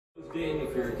Then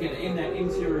if you're kind of in that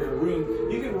interior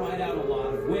room, you can ride out a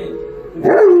lot of wind.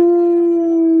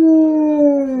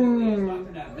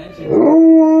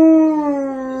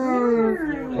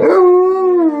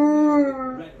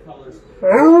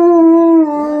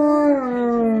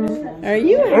 Are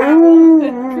you howling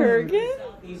with Kurgan?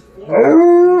 Aww.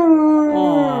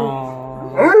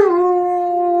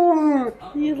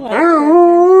 You like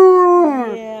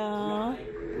Kurgan? Yeah.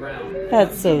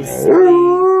 That's so sweet.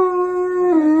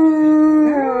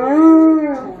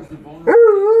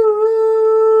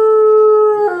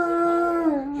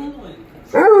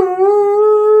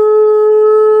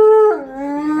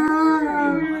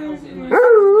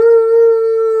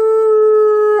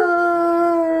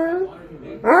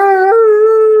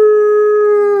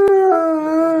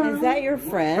 Your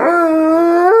friend?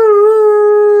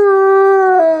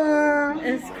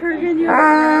 Is Kurgan your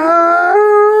friend?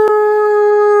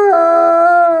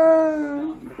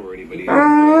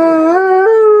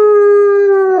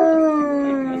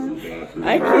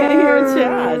 I can't hear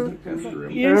Chad.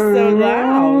 You're so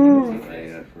loud.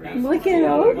 Look at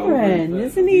Oprah.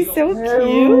 Isn't he so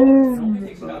cute?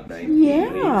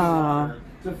 Yeah.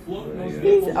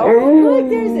 He's, oh, look,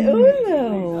 there's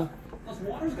Ulu.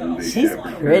 She's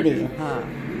pretty, huh?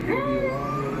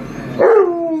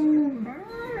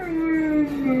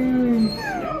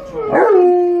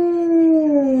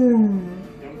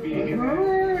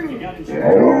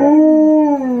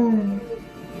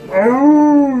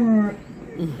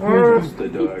 Just the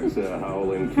dogs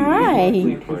howling.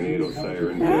 Hi. Tornado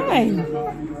siren. Hi.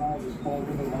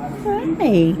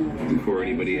 Hi. Before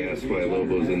anybody asks why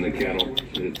Lobo's in the kennel,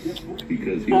 it's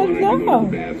because he wanted to go to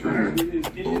the bathroom.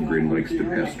 Olgren likes to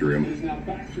pester him.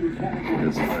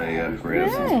 That's my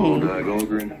grandson's bulldog,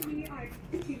 Olgren.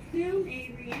 To film a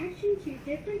reaction to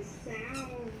different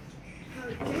sounds. How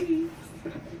pretty.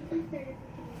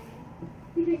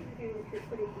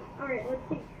 Alright, let's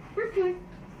see. First one.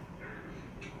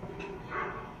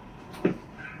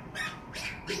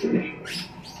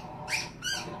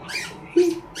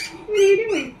 What are you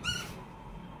doing?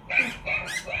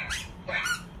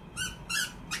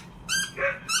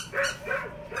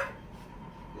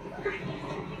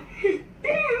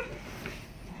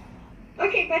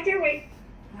 Okay, got your weight.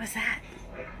 What's that?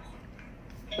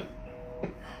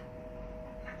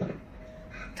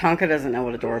 Tonka doesn't know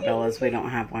what a doorbell is. We don't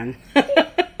have one.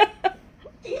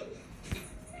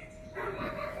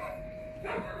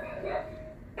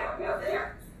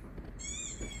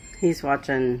 He's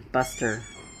watching Buster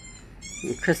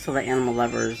and Crystal the Animal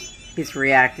Lovers. He's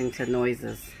reacting to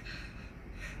noises.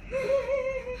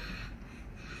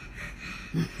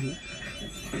 Okay.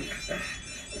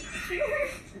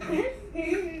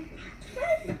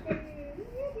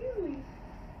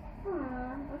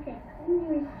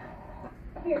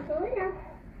 Here, slow it down.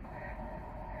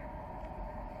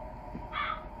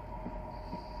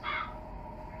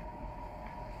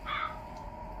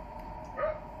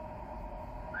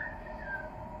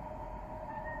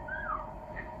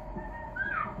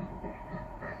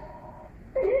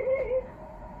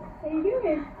 What are you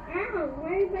doing? Ow, why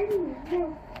are you biting me? No.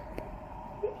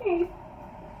 Okay.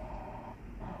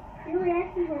 Your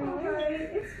reactions are alright.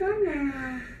 It's fun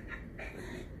now.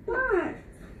 What?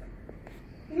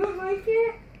 You don't like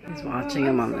it? He's watching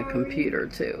him on the computer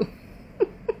too.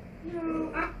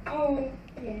 No, oh,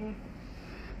 yeah.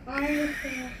 I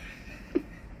understand.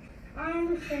 I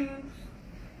understand.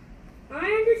 I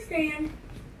understand.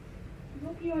 I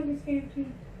hope you understand too.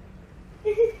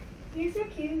 You're so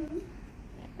cute.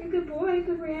 You're a good boy,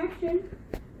 good reaction.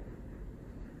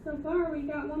 So far, we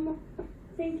got one more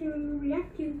thing to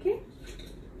react to, okay?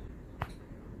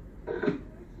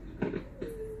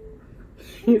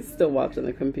 He's still watching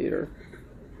the computer.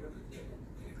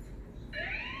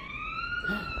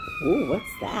 Ooh,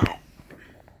 what's that?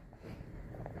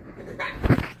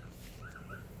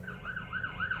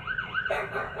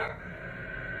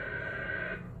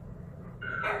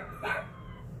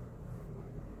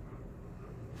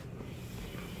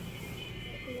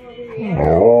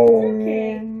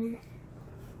 Okay.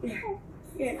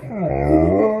 Good.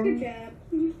 Good job.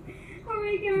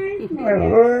 Alright, guys.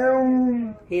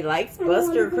 He likes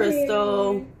Buster,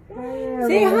 Crystal.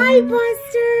 Say hi,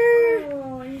 Buster.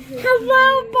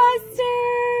 Hello, Buster.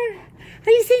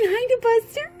 Are you saying hi to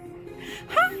Buster?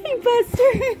 Hi,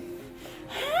 Buster.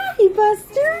 Hi,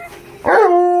 Buster.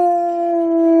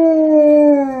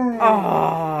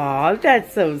 Oh,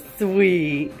 that's so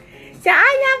sweet. Say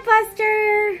I love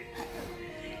Buster.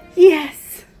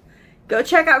 Yes. Go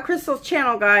check out Crystal's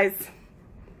channel, guys.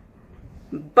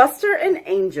 Buster and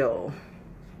Angel.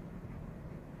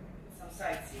 Some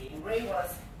sightseeing. Ray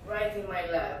was right in my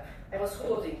lap. I was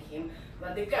holding him.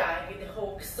 when the guy with the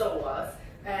hawk saw us,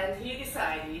 and he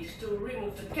decided to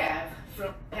remove the cap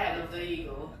from the head of the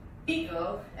eagle.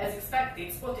 Eagle, as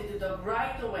expected, spotted the dog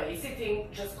right away, sitting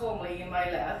just calmly in my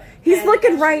lap. He's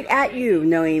looking right at you,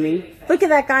 Noemi. Look at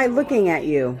that guy looking at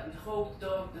you.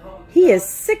 He is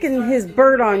sicking his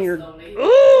bird on your...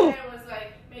 Ooh! I was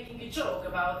like making a joke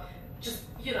about just,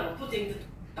 you know, putting the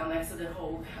down next to the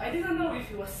hawk. I didn't know if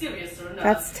he was serious or not.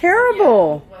 That's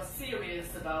terrible. Yeah, he was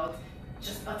serious about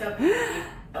just attacking me.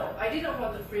 No, I didn't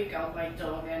want to freak out my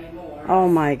dog anymore. Oh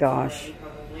my gosh.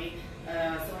 Probably.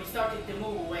 So we started to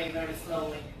move away very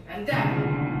slowly. And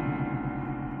then